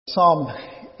Psalm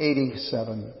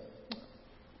 87.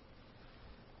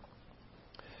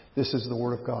 This is the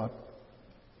Word of God.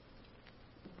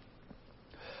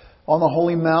 On the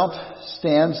holy mount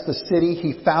stands the city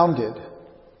He founded.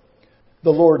 The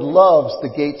Lord loves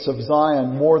the gates of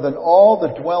Zion more than all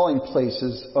the dwelling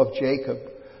places of Jacob.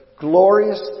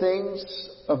 Glorious things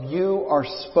of you are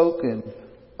spoken,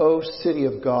 O city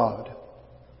of God.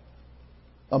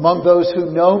 Among those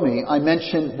who know me, I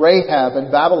mentioned Rahab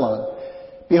and Babylon.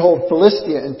 Behold,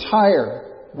 Philistia and Tyre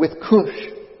with Cush.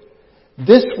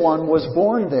 This one was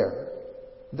born there,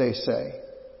 they say.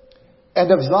 And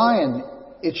of Zion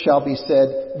it shall be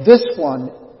said, this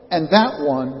one and that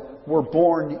one were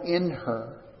born in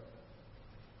her.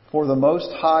 For the Most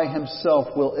High Himself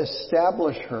will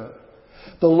establish her.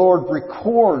 The Lord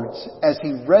records as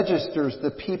He registers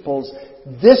the peoples,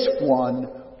 this one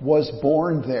was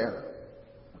born there.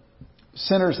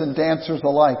 Sinners and dancers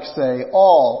alike say,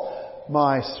 all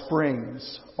my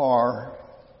springs are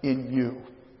in you.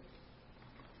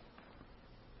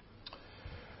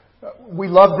 We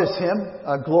love this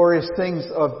hymn, glorious things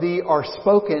of thee are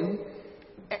spoken.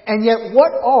 And yet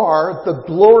what are the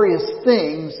glorious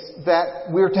things that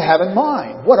we're to have in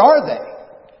mind? What are they?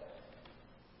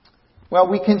 Well,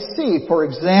 we can see, for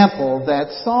example,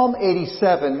 that Psalm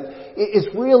 87 is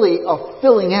really a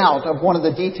filling out of one of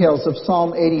the details of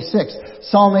Psalm 86.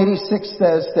 Psalm 86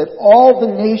 says that all the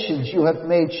nations you have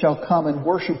made shall come and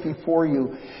worship before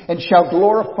you and shall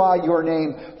glorify your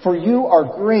name. For you are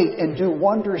great and do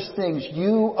wondrous things.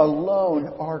 You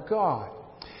alone are God.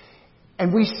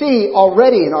 And we see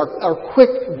already in our quick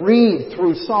read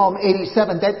through Psalm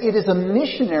 87 that it is a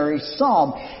missionary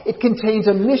psalm. It contains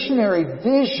a missionary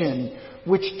vision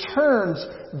which turns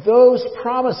those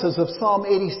promises of Psalm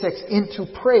 86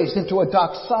 into praise, into a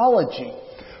doxology.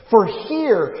 For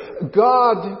here,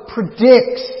 God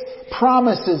predicts,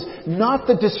 promises not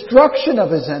the destruction of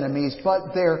His enemies,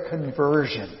 but their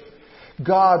conversion.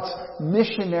 God's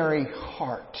missionary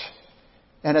heart.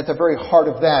 And at the very heart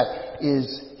of that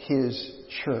is His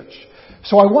church.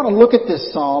 So I want to look at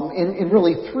this psalm in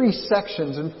really three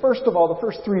sections. And first of all, the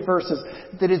first three verses,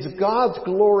 that it's God's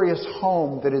glorious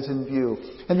home that is in view.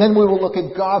 And then we will look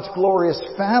at God's glorious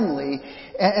family.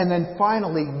 And then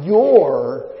finally,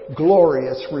 your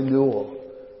glorious renewal.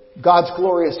 God's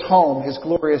glorious home, His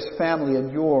glorious family,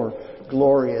 and your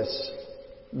glorious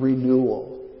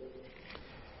renewal.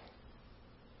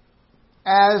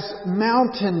 As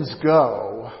mountains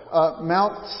go,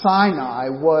 Mount Sinai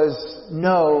was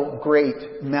no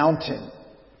great mountain,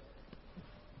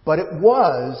 but it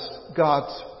was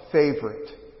God's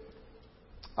favorite.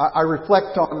 I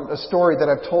reflect on a story that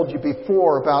I've told you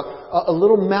before about a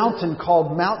little mountain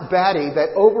called Mount Batty that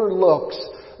overlooks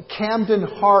Camden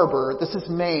Harbor. This is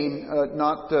Maine,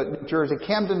 not New Jersey.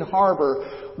 Camden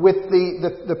Harbor, with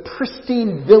the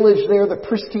pristine village there, the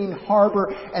pristine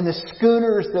harbor, and the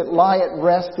schooners that lie at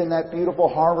rest in that beautiful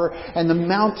harbor, and the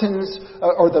mountains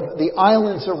or the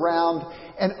islands around.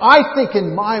 And I think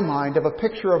in my mind of a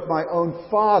picture of my own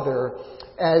father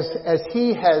as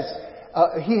he has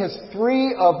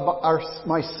three of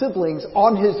my siblings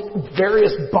on his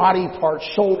various body parts,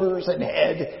 shoulders and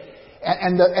head.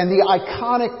 And the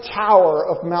iconic tower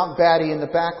of Mount Batty in the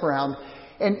background.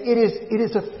 And it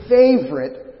is a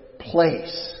favorite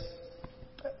place.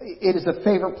 It is a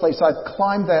favorite place. I've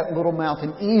climbed that little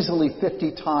mountain easily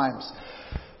 50 times.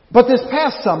 But this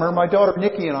past summer, my daughter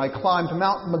Nikki and I climbed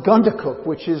Mount Magundakuk,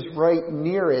 which is right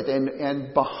near it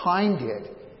and behind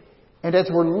it. And as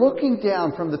we're looking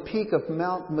down from the peak of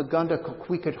Mount Magundakuk,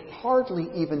 we could hardly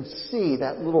even see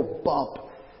that little bump,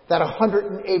 that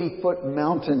 180-foot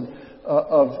mountain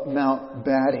of Mount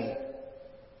Batty.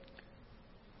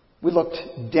 We looked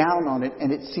down on it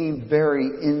and it seemed very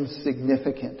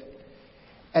insignificant.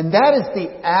 And that is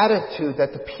the attitude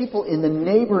that the people in the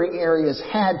neighboring areas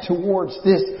had towards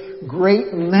this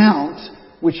great mount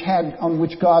on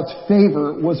which God's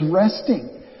favor was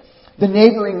resting. The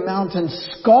neighboring mountains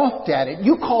scoffed at it.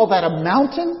 You call that a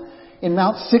mountain? In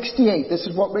Mount 68,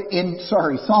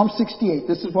 Psalm 68,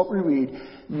 this is what we read.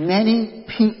 Many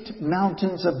peaked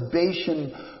mountains of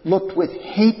Bashan looked with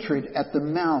hatred at the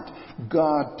mount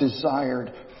God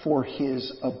desired for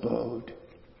His abode.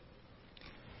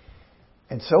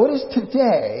 And so it is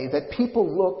today that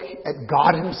people look at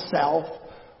God Himself,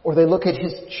 or they look at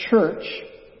His church,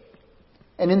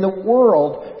 and in the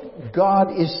world,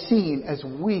 God is seen as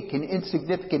weak and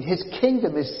insignificant. His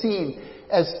kingdom is seen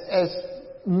as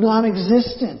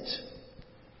non-existent.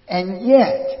 And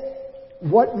yet,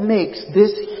 what makes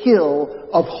this hill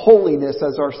of holiness,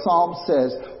 as our psalm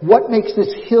says, what makes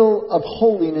this hill of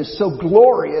holiness so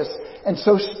glorious and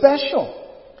so special?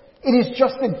 It is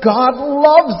just that God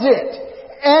loves it.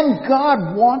 And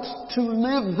God wants to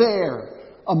live there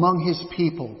among His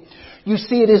people. You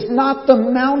see, it is not the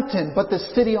mountain, but the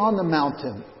city on the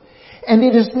mountain. And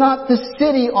it is not the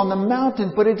city on the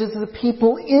mountain, but it is the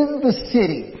people in the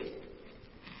city.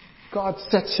 God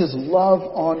sets His love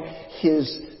on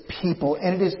His people.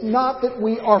 And it is not that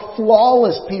we are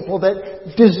flawless people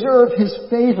that deserve His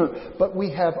favor, but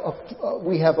we have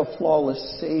a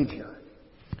flawless Savior.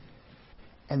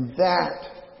 And that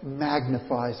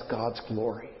magnifies God's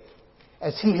glory.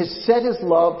 As He has set His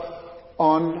love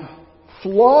on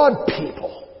flawed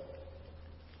people,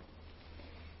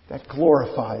 that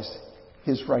glorifies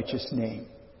His righteous name.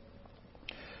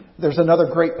 There's another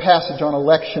great passage on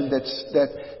election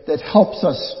that helps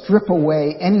us strip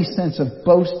away any sense of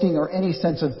boasting or any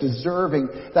sense of deserving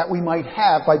that we might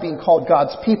have by being called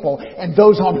God's people and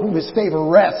those on whom His favor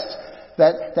rests.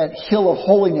 That hill of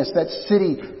holiness, that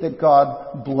city that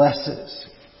God blesses.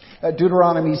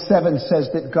 Deuteronomy 7 says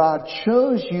that God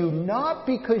chose you not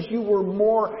because you were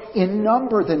more in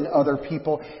number than other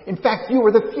people. In fact, you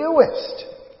were the fewest.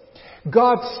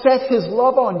 God set His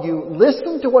love on you.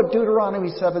 Listen to what Deuteronomy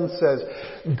 7 says.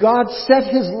 God set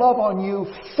His love on you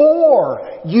for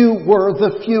you were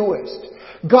the fewest.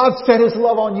 God set His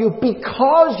love on you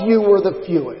because you were the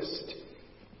fewest.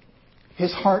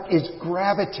 His heart is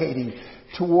gravitating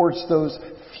towards those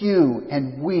few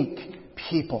and weak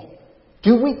people.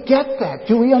 Do we get that?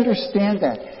 Do we understand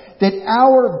that? That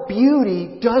our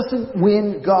beauty doesn't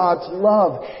win God's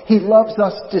love. He loves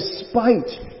us despite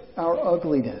our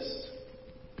ugliness.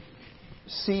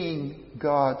 Seeing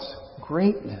God's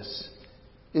greatness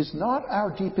is not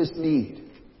our deepest need.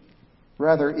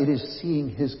 Rather, it is seeing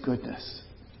His goodness.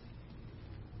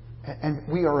 And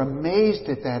we are amazed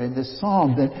at that in this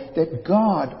psalm, that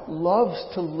God loves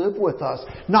to live with us.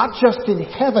 Not just in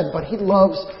heaven, but He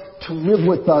loves to live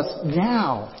with us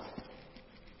now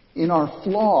in our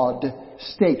flawed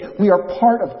state. We are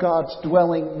part of God's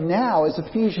dwelling now, as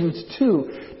Ephesians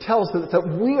 2 tells us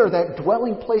that we are that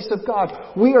dwelling place of God.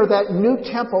 We are that new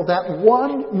temple, that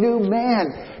one new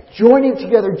man, joining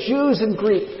together Jews and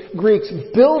Greeks,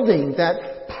 building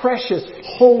that precious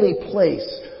holy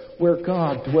place where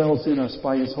God dwells in us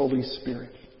by His Holy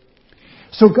Spirit.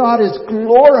 So God is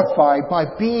glorified by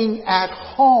being at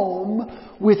home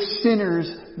with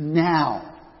sinners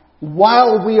now.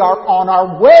 While we are on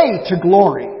our way to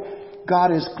glory,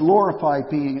 God is glorified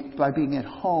by being at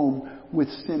home with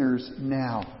sinners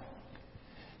now.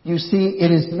 You see,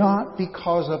 it is not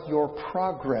because of your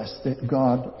progress that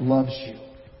God loves you.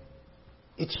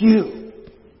 It's you.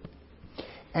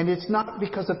 And it's not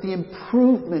because of the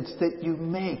improvements that you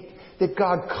make that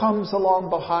God comes along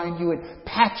behind you and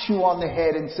pats you on the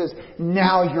head and says,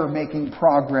 now you're making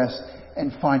progress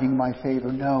and finding my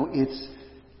favor. No, it's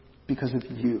because of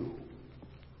you.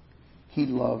 He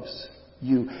loves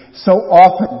you. So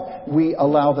often we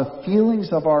allow the feelings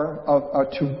of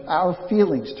our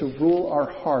feelings to rule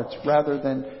our hearts rather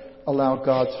than allow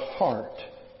God's heart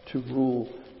to rule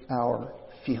our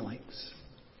feelings.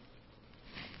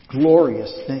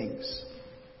 Glorious things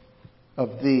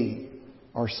of Thee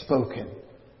are spoken,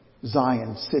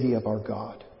 Zion, city of our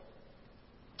God.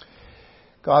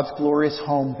 God's glorious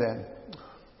home then,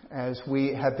 as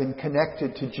we have been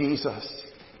connected to Jesus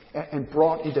and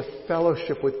brought into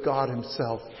fellowship with God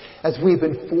Himself, as we've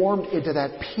been formed into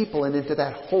that people and into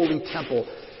that holy temple,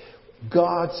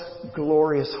 God's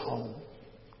glorious home.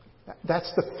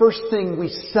 That's the first thing we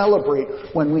celebrate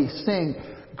when we sing,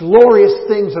 glorious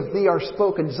things of Thee are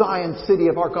spoken, Zion, city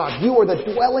of our God. You are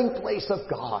the dwelling place of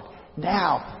God.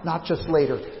 Now, not just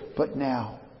later, but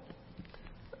now.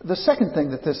 The second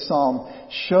thing that this psalm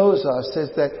shows us is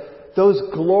that those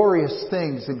glorious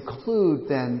things include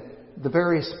then the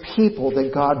various people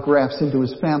that God grafts into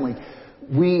His family.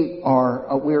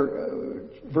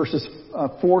 Verses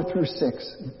 4 through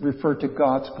 6 refer to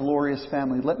God's glorious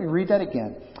family. Let me read that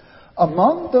again.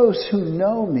 Among those who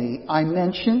know me, I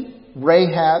mention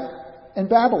Rahab and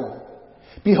Babylon.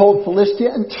 Behold,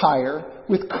 Philistia and Tyre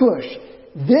with Cush.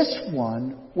 This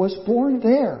one was born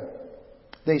there,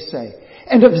 they say.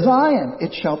 And of Zion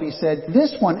it shall be said,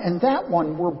 this one and that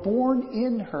one were born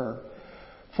in her.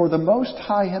 For the Most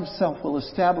High Himself will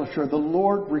establish her. The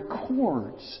Lord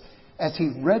records as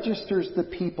He registers the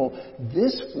people.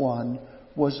 This one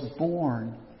was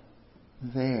born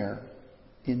there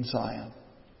in Zion.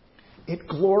 It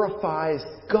glorifies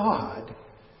God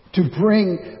to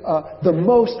bring the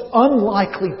most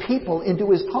unlikely people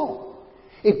into His home.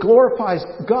 It glorifies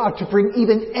God to bring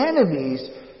even enemies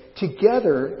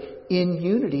together in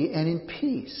unity and in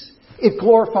peace. It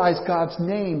glorifies God's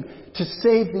name to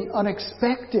save the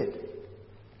unexpected.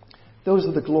 Those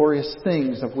are the glorious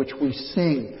things of which we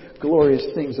sing. Glorious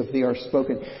things of thee are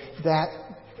spoken. That,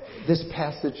 this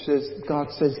passage says, God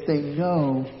says, they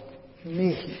know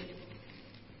me.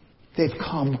 They've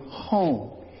come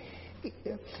home.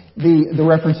 The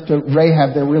reference to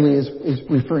Rahab there really is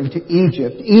referring to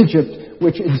Egypt. Egypt,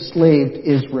 which enslaved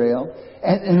Israel.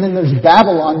 And then there's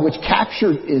Babylon, which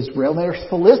captured Israel. There's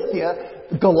Philistia,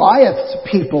 Goliath's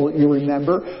people, you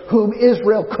remember, whom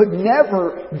Israel could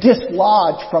never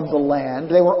dislodge from the land.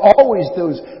 They were always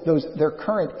their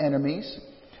current enemies.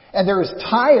 And there is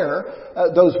Tyre,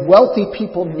 those wealthy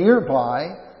people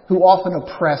nearby who often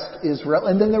oppressed Israel.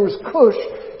 And then there was Cush,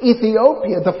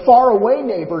 Ethiopia, the faraway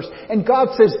neighbors. And God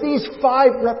says these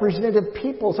 5 representative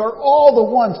peoples are all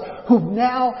the ones who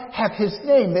now have His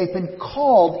name. They've been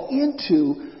called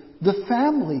into the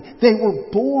family. They were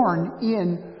born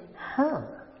in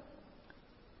her.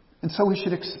 And so we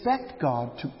should expect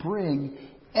God to bring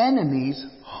enemies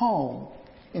home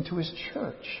into His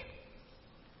church.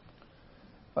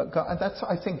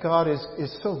 I think God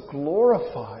is so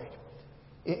glorified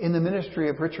in the ministry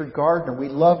of Richard Gardner. We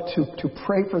love to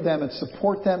pray for them and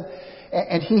support them.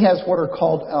 And he has what are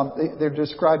called, they're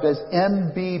described as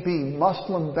MBB,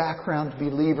 Muslim background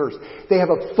believers. They have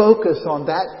a focus on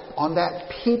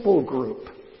that people group,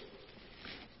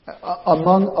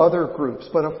 among other groups,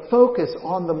 but a focus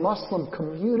on the Muslim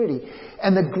community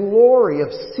and the glory of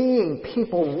seeing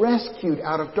people rescued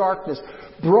out of darkness,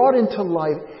 brought into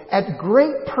light at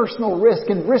great personal risk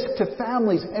and risk to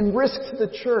families and risk to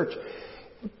the church.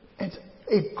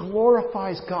 It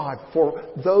glorifies God for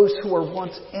those who were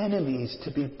once enemies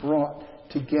to be brought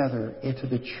together into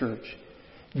the church,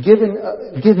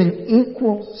 given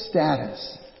equal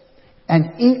status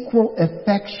and equal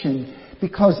affection,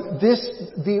 because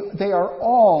they are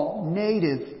all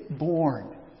native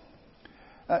born.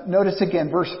 Notice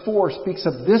again, verse 4 speaks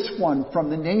of this one from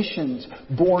the nations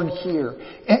born here.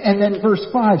 And then verse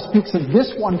 5 speaks of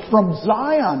this one from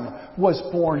Zion was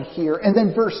born here. And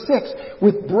then verse 6,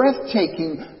 with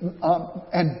breathtaking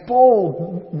and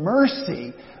bold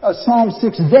mercy, Psalm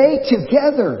 6, they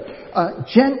together,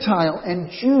 Gentile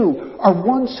and Jew, are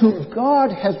ones whom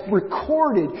God has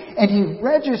recorded, and He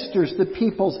registers the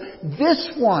peoples.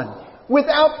 This one,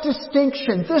 without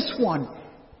distinction, this one,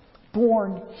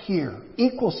 born here.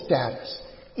 Equal status,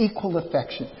 equal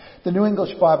affection. The New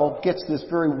English Bible gets this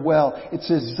very well. It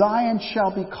says, Zion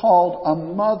shall be called a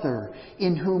mother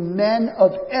in whom men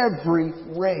of every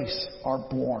race are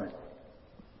born.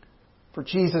 For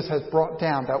Jesus has brought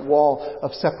down that wall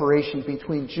of separation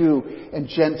between Jew and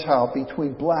Gentile,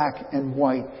 between black and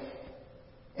white.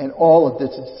 And all of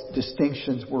the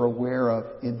distinctions we're aware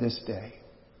of in this day.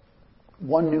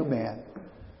 One new man,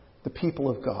 the people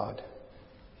of God,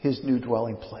 His new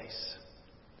dwelling place.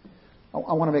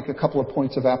 I want to make a couple of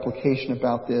points of application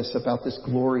about this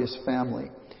glorious family.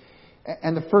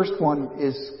 And the first one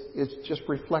is just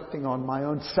reflecting on my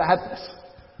own sadness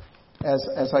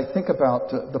as I think about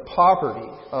the poverty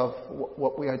of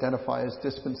what we identify as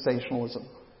dispensationalism.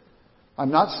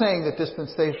 I'm not saying that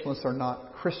dispensationalists are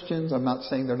not Christians. I'm not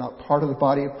saying they're not part of the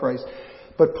body of Christ.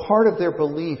 But part of their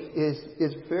belief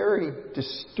is very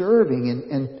disturbing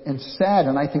and sad,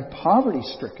 and I think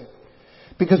poverty-stricken.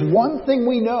 Because one thing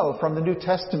we know from the New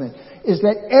Testament is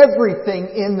that everything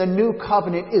in the New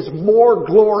Covenant is more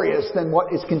glorious than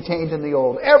what is contained in the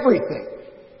Old. Everything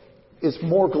is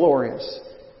more glorious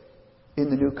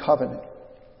in the New Covenant.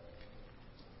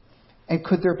 And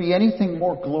could there be anything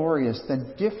more glorious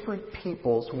than different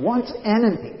peoples, once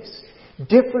enemies,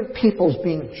 different peoples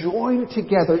being joined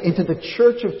together into the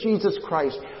Church of Jesus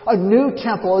Christ, a new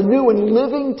temple, a new and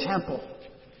living temple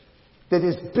that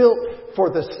is built for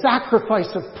the sacrifice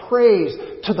of praise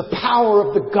to the power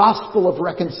of the gospel of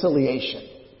reconciliation.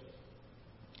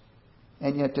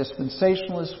 And yet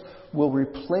dispensationalists will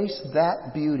replace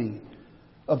that beauty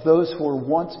of those who were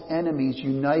once enemies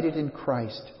united in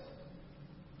Christ.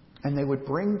 And they would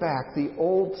bring back the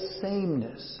old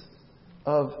sameness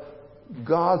of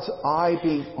God's eye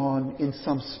being on, in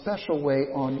some special way,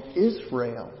 on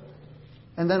Israel.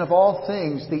 And then of all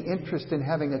things, the interest in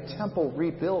having a temple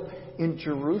rebuilt in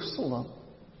Jerusalem.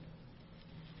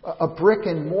 A brick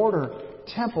and mortar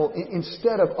temple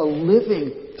instead of a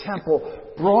living temple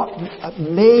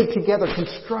made together,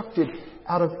 constructed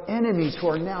out of enemies who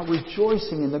are now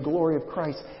rejoicing in the glory of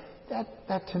Christ.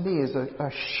 That to me is a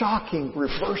shocking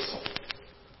reversal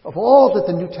of all that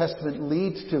the New Testament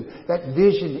leads to, that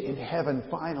vision in heaven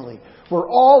finally, where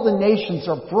all the nations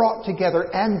are brought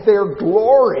together and their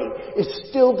glory is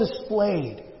still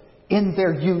displayed in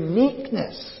their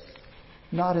uniqueness,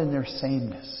 not in their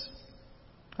sameness.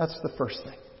 That's the first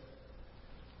thing.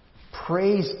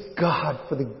 praise God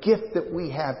for the gift that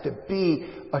we have to be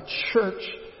a church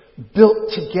built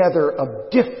together of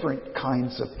different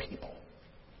kinds of people.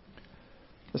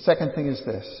 The second thing is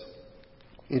this.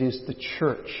 It is the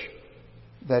church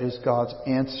that is God's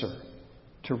answer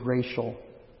to racial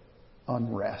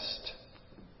unrest.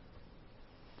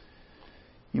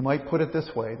 You might put it this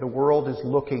way. The world is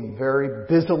looking, very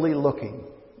busily looking,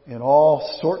 in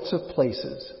all sorts of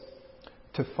places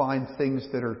to find things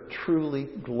that are truly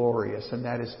glorious, and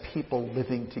that is people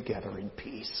living together in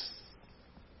peace.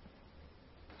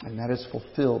 And that is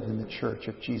fulfilled in the church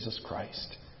of Jesus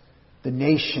Christ. The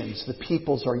nations, the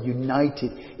peoples are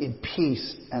united in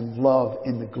peace and love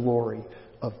in the glory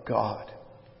of God.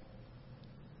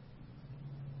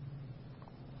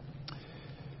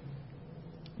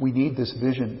 We need this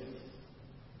vision.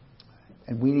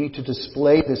 And we need to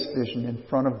display this vision in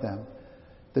front of them.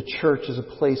 The church is a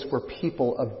place where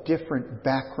people of different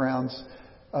backgrounds,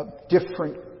 of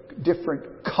different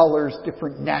colors,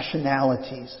 different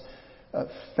nationalities,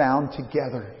 found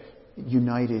together,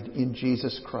 united in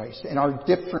Jesus Christ. And our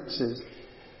differences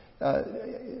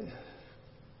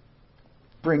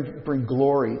bring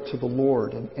glory to the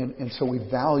Lord. And so we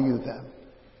value them.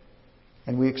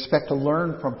 And we expect to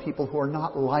learn from people who are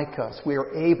not like us. We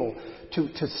are able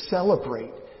to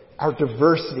celebrate our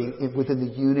diversity within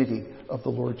the unity of the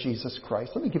Lord Jesus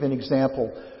Christ. Let me give you an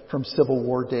example from Civil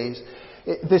War days.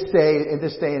 In this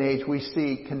day and age, we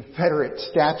see Confederate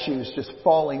statues just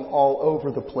falling all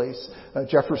over the place.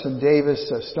 Jefferson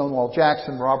Davis, Stonewall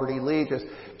Jackson, Robert E. Lee, just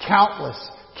countless,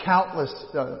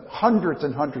 hundreds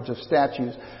and hundreds of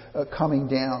statues coming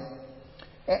down.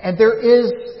 And there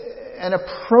is an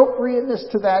appropriateness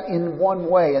to that in one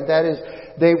way, and that is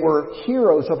they were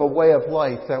heroes of a way of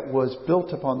life that was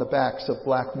built upon the backs of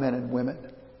black men and women.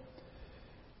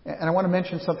 And I want to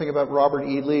mention something about Robert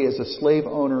E. Lee as a slave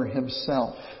owner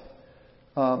himself.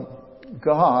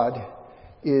 God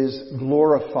is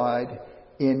glorified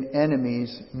in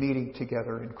enemies meeting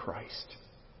together in Christ.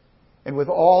 And with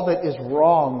all that is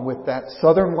wrong with that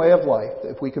Southern way of life,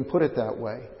 if we can put it that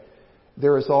way,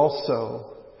 there is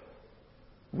also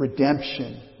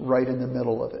redemption right in the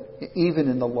middle of it, even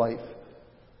in the life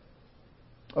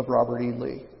of Robert E.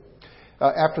 Lee.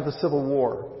 After the Civil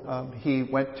War, he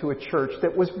went to a church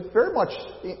that was very much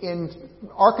in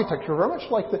architecture, very much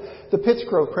like the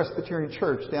Pittsgrove Presbyterian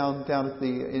Church down at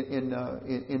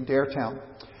in Daretown.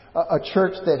 A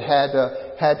church that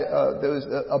had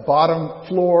a bottom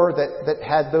floor that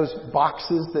had those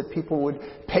boxes that people would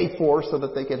pay for so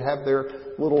that they could have their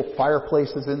little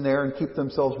fireplaces in there and keep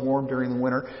themselves warm during the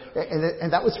winter.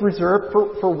 And that was reserved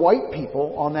for white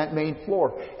people on that main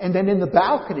floor. And then in the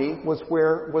balcony was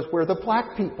where the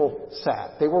black people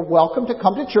sat. They were welcome to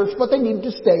come to church, but they needed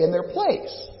to stay in their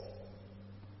place.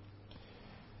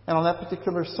 And on that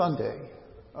particular Sunday,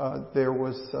 there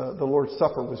was the Lord's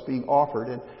Supper was being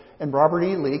offered, and Robert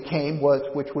E. Lee came,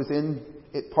 which was in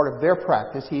part of their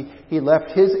practice. He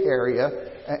left his area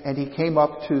and he came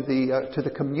up to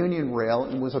the communion rail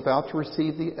and was about to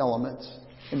receive the elements,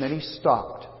 and then he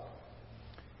stopped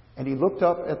and he looked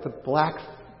up at the black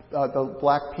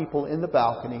people in the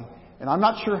balcony, and I'm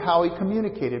not sure how he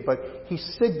communicated, but he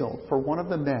signaled for one of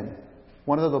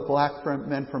the black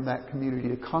men from that community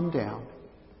to come down.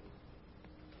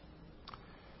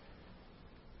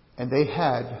 And they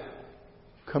had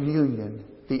communion,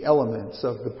 the elements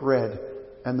of the bread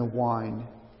and the wine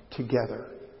together,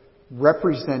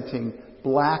 representing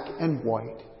black and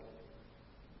white.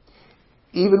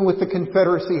 Even with the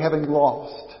Confederacy having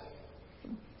lost,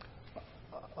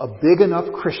 a big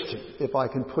enough Christian, if I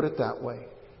can put it that way,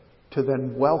 to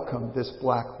then welcome this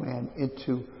black man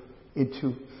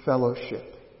into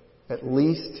fellowship, at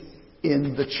least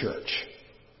in the church.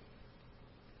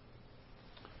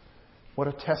 What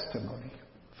a testimony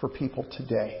for people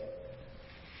today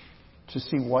to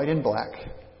see white and black,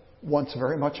 once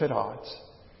very much at odds,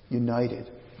 united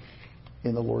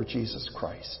in the Lord Jesus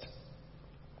Christ.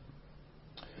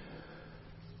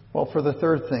 Well, for the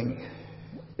third thing,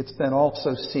 it's then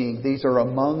also seeing these are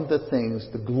among the things,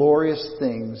 the glorious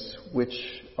things which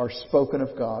are spoken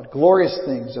of God. Glorious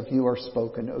things of you are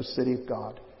spoken, O city of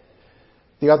God.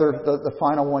 The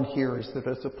final one here is that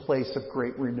it's a place of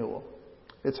great renewal.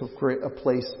 It's a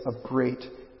place of great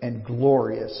and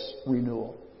glorious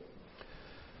renewal.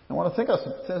 I want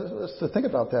us to think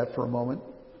about that for a moment.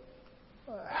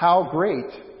 How great,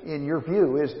 in your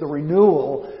view, is the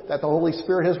renewal that the Holy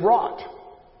Spirit has wrought?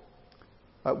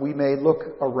 We may look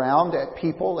around at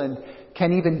people and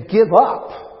can even give up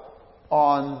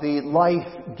on the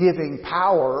life-giving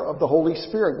power of the Holy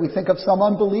Spirit. We think of some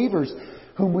unbelievers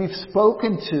whom we've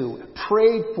spoken to,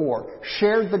 prayed for,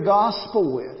 shared the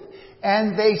gospel with,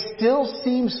 And they still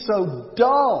seem so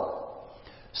dull,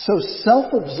 so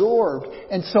self-absorbed,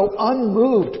 and so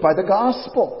unmoved by the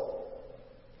gospel.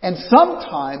 And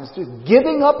sometimes,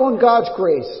 giving up on God's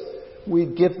grace,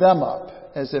 we'd give them up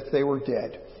as if they were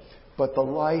dead. But the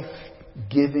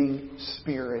life-giving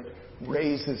Spirit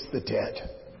raises the dead.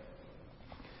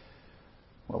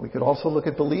 Well, we could also look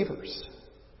at believers.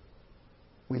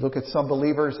 We look at some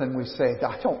believers and we say,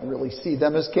 I don't really see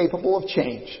them as capable of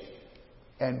change.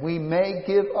 And we may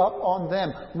give up on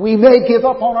them. We may give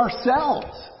up on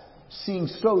ourselves, seeing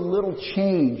so little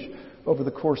change over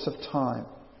the course of time.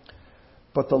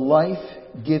 But the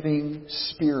life-giving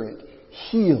Spirit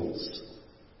heals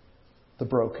the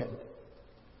broken.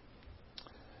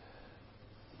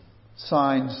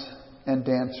 Signs and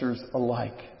dancers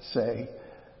alike say,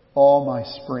 all my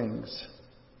springs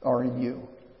are in you.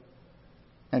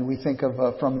 And we think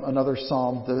of, from another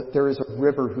psalm, there is a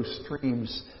river whose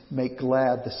streams make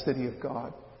glad the city of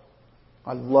God.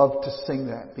 I love to sing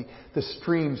that. The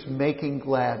streams making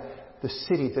glad the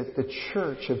city, the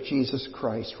church of Jesus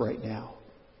Christ right now.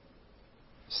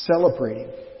 Celebrating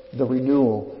the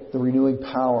renewing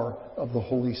power of the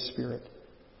Holy Spirit.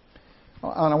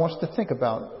 And I want us to think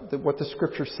about what the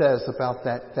Scripture says about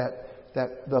that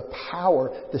the power,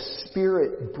 the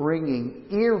Spirit bringing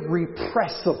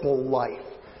irrepressible life.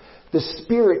 The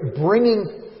Spirit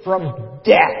bringing from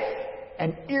death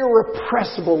an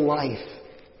irrepressible life.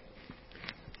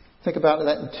 Think about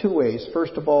that in two ways.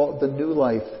 First of all, the new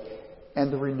life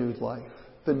and the renewed life.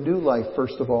 The new life,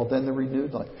 first of all, then the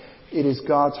renewed life. It is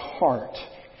God's heart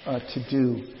to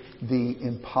do the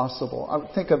impossible.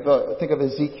 I think of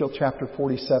Ezekiel chapter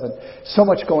 47. So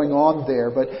much going on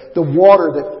there, but the water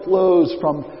that flows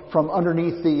from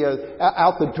underneath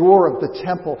out the door of the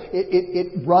temple,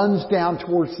 it runs down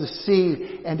towards the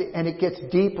sea, and it gets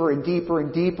deeper and deeper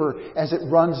and deeper as it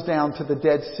runs down to the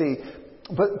Dead Sea.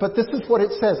 But this is what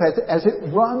it says. As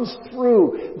it runs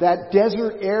through that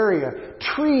desert area,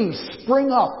 trees spring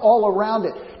up all around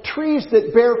it. Trees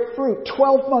that bear fruit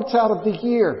 12 months out of the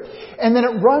year. And then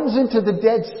it runs into the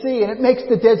Dead Sea, and it makes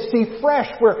the Dead Sea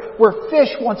fresh, where fish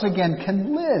once again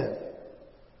can live.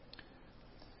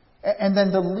 And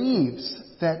then the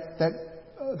leaves that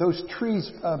those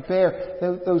trees bear,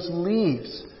 those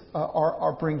leaves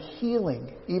bring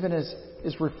healing, even as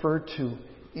is referred to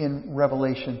in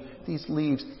Revelation. These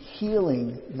leaves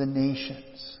healing the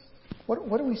nations.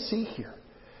 What do we see here?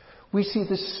 We see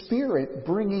the Spirit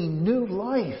bringing new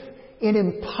life in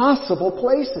impossible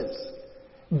places.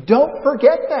 Don't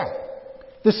forget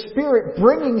that. The Spirit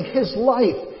bringing His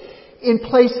life in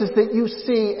places that you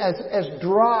see as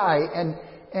dry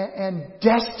and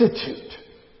destitute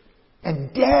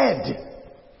and dead.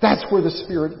 That's where the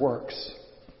Spirit works.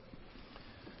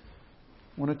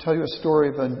 I want to tell you a story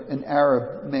of an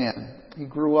Arab man. He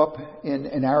grew up in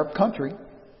an Arab country.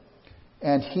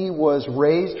 And he was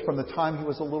raised from the time he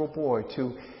was a little boy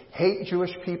to hate Jewish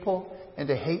people and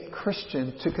to hate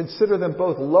Christians, to consider them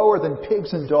both lower than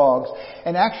pigs and dogs,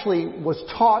 and actually was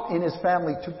taught in his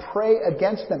family to pray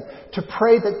against them, to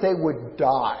pray that they would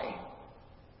die.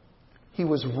 He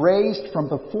was raised from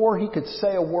before he could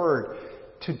say a word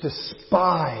to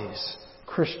despise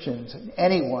Christians and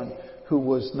anyone who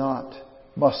was not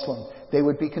Muslim. They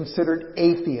would be considered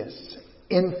atheists,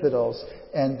 infidels,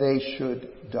 and they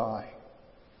should die.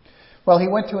 Well, he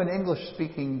went to an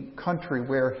English-speaking country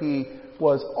where he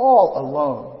was all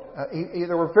alone.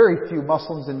 There were very few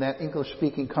Muslims in that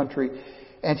English-speaking country,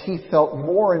 and he felt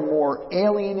more and more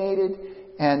alienated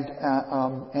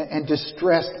and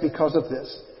distressed because of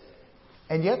this.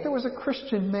 And yet there was a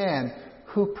Christian man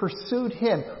who pursued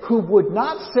him, who would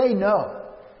not say no,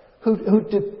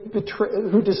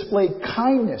 who displayed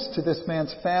kindness to this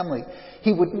man's family.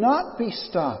 He would not be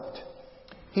stopped.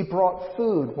 He brought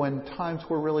food when times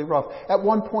were really rough. At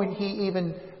one point, he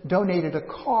even donated a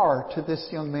car to this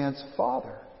young man's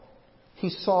father. He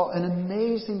saw an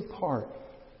amazing part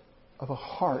of a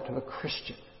heart of a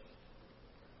Christian.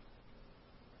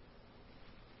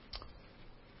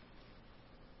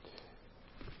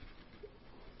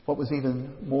 What was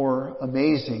even more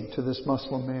amazing to this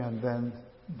Muslim man than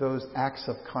those acts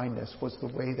of kindness was the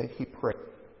way that he prayed.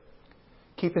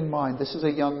 Keep in mind, this is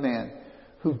a young man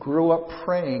who grew up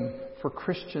praying for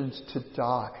Christians to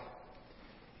die.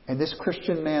 And this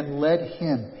Christian man led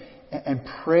him and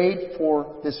prayed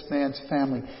for this man's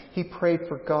family. He prayed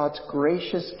for God's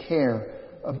gracious care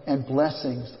and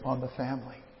blessings on the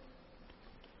family.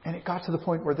 And it got to the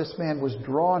point where this man was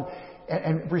drawn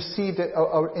and received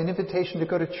an invitation to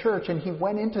go to church. And he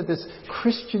went into this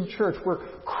Christian church where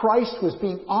Christ was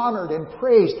being honored and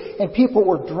praised, and people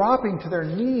were dropping to their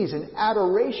knees in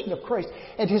adoration of Christ.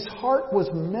 And his heart was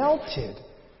melted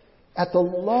at the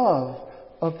love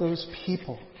of those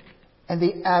people and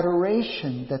the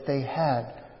adoration that they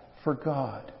had for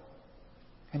God.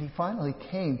 And he finally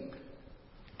came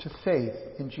to faith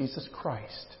in Jesus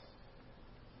Christ.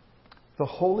 The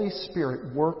Holy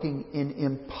Spirit working in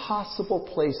impossible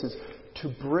places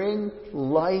to bring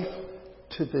life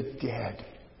to the dead.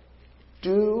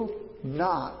 Do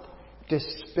not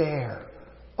despair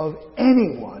of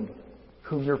anyone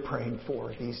whom you're praying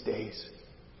for these days.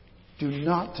 Do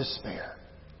not despair.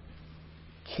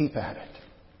 Keep at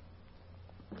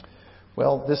it.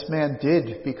 Well, this man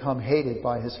did become hated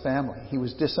by his family. He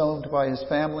was disowned by his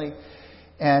family,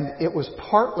 and it was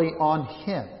partly on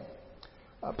him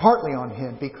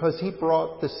because he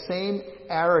brought the same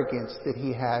arrogance that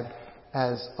he had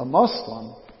as a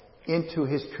Muslim into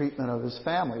his treatment of his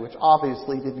family, which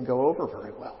obviously didn't go over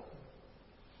very well.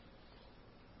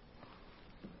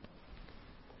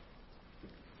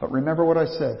 But remember what I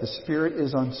said, the Spirit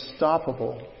is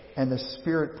unstoppable, and the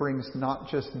Spirit brings not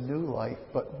just new life,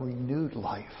 but renewed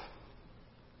life.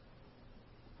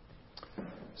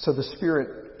 So the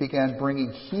Spirit began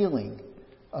bringing healing,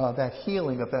 that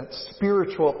healing of that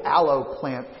spiritual aloe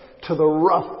plant to the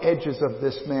rough edges of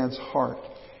this man's heart.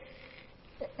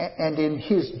 And in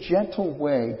his gentle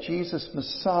way, Jesus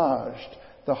massaged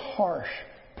the harsh,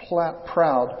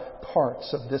 proud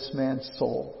parts of this man's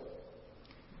soul.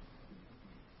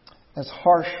 As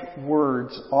harsh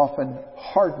words often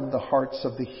harden the hearts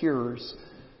of the hearers,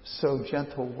 so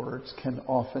gentle words can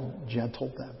often gentle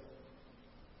them.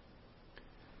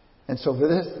 And so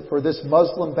for this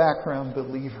Muslim background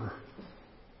believer,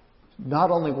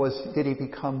 not only did he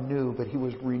become new, but he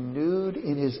was renewed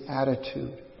in his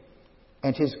attitude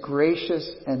and his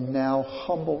gracious and now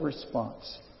humble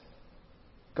response.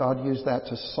 God used that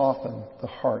to soften the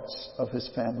hearts of his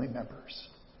family members.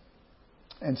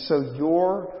 And so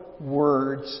your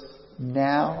words,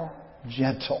 now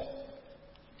gentle,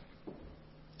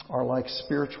 are like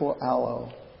spiritual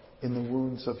aloe in the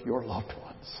wounds of your loved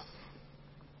ones.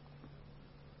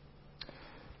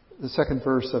 The second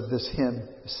verse of this hymn,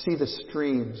 see the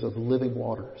streams of living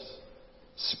waters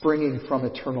springing from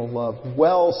eternal love.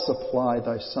 Well supply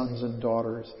thy sons and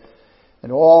daughters,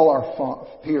 and all our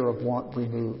fear of want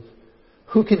remove.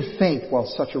 Who can faint while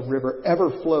such a river ever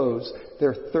flows,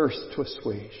 their thirst to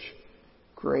assuage?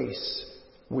 Grace,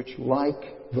 which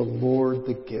like the Lord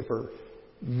the giver,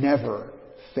 never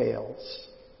fails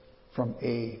from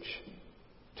age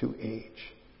to age.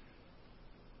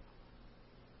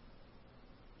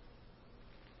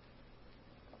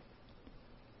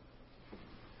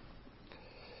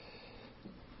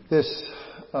 This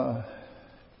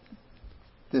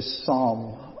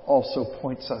psalm also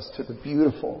points us to the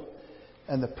beautiful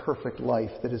and the perfect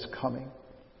life that is coming.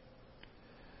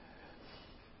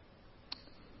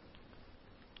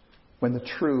 When the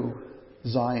true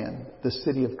Zion, the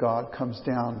city of God, comes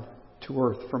down to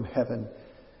earth from heaven,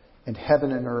 and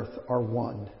heaven and earth are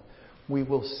one, we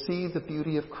will see the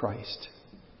beauty of Christ.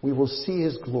 We will see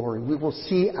His glory. We will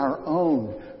see our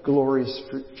own glorious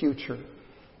future.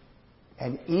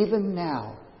 And even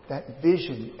now, that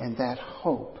vision and that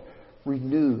hope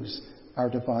renews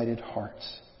our divided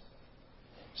hearts.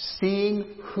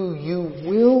 Seeing who you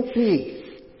will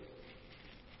be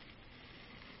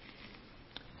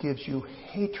gives you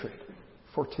hatred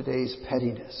for today's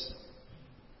pettiness.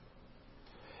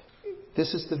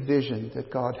 This is the vision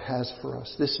that God has for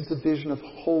us. This is the vision of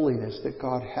holiness that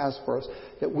God has for us.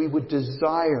 That we would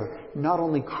desire not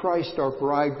only Christ our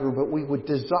bridegroom, but we would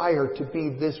desire to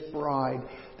be this bride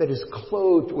that is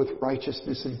clothed with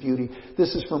righteousness and beauty.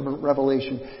 This is from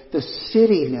Revelation. The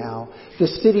city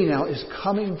now is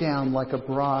coming down like a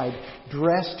bride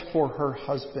dressed for her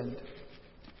husband.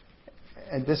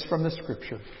 And this from the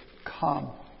Scripture.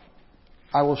 Come,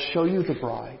 I will show you the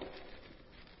bride,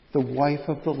 the wife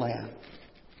of the Lamb.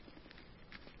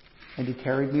 And He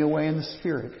carried me away in the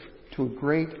Spirit to a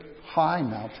great high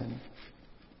mountain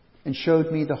and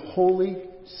showed me the holy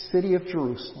city of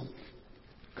Jerusalem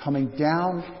coming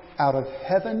down out of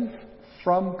heaven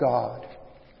from God,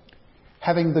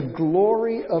 having the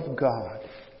glory of God,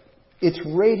 its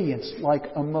radiance like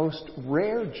a most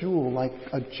rare jewel, like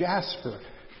a jasper,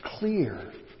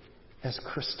 clear as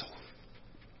crystal.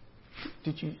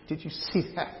 Did you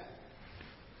see that?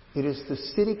 It is the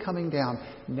city coming down,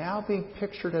 now being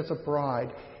pictured as a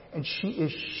bride, and she is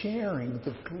sharing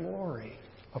the glory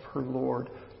of her Lord,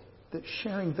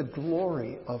 sharing the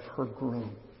glory of her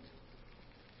groom.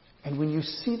 And when you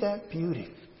see that beauty,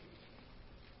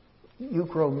 you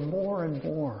grow more and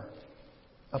more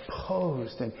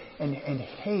opposed and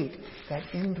hate that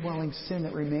indwelling sin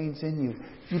that remains in you.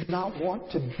 You do not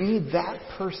want to be that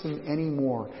person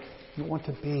anymore. You want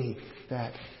to be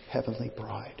that heavenly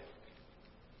bride.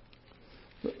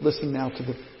 Listen now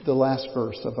to the last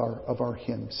verse of our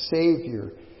hymn.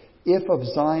 Savior, if of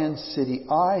Zion's city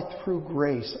I through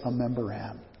grace a member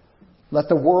am, let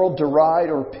the world deride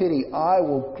or pity, I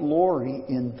will glory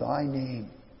in thy name.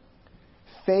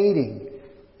 Fading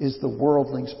is the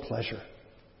worldling's pleasure,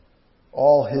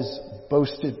 all his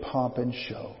boasted pomp and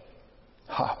show.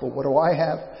 But what do I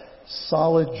have?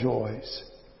 Solid joys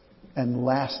and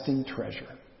lasting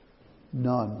treasure.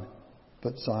 None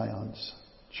but Zion's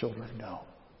children know.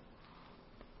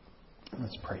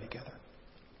 Let's pray together.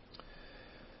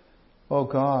 Oh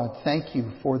God, thank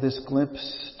you for this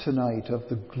glimpse tonight of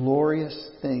the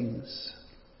glorious things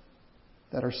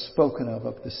that are spoken of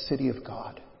the city of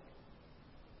God.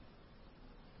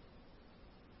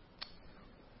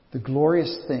 The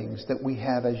glorious things that we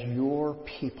have as your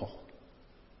people,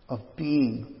 of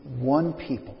being one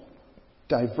people,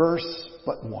 diverse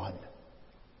but one.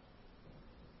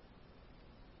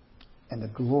 And the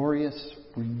glorious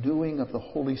renewing of the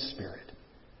Holy Spirit,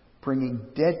 bringing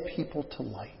dead people to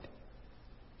life,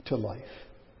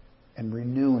 and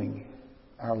renewing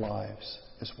our lives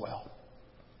as well.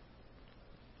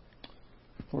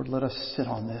 Lord, let us sit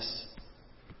on this.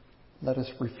 Let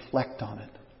us reflect on it.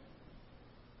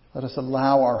 Let us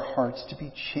allow our hearts to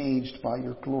be changed by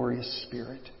your glorious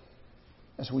Spirit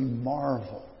as we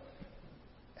marvel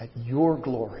at your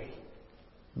glory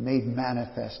made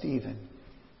manifest even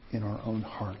in our own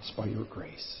hearts by your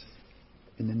grace.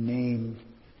 In the name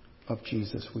of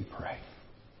Jesus we pray.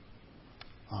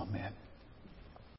 Amen.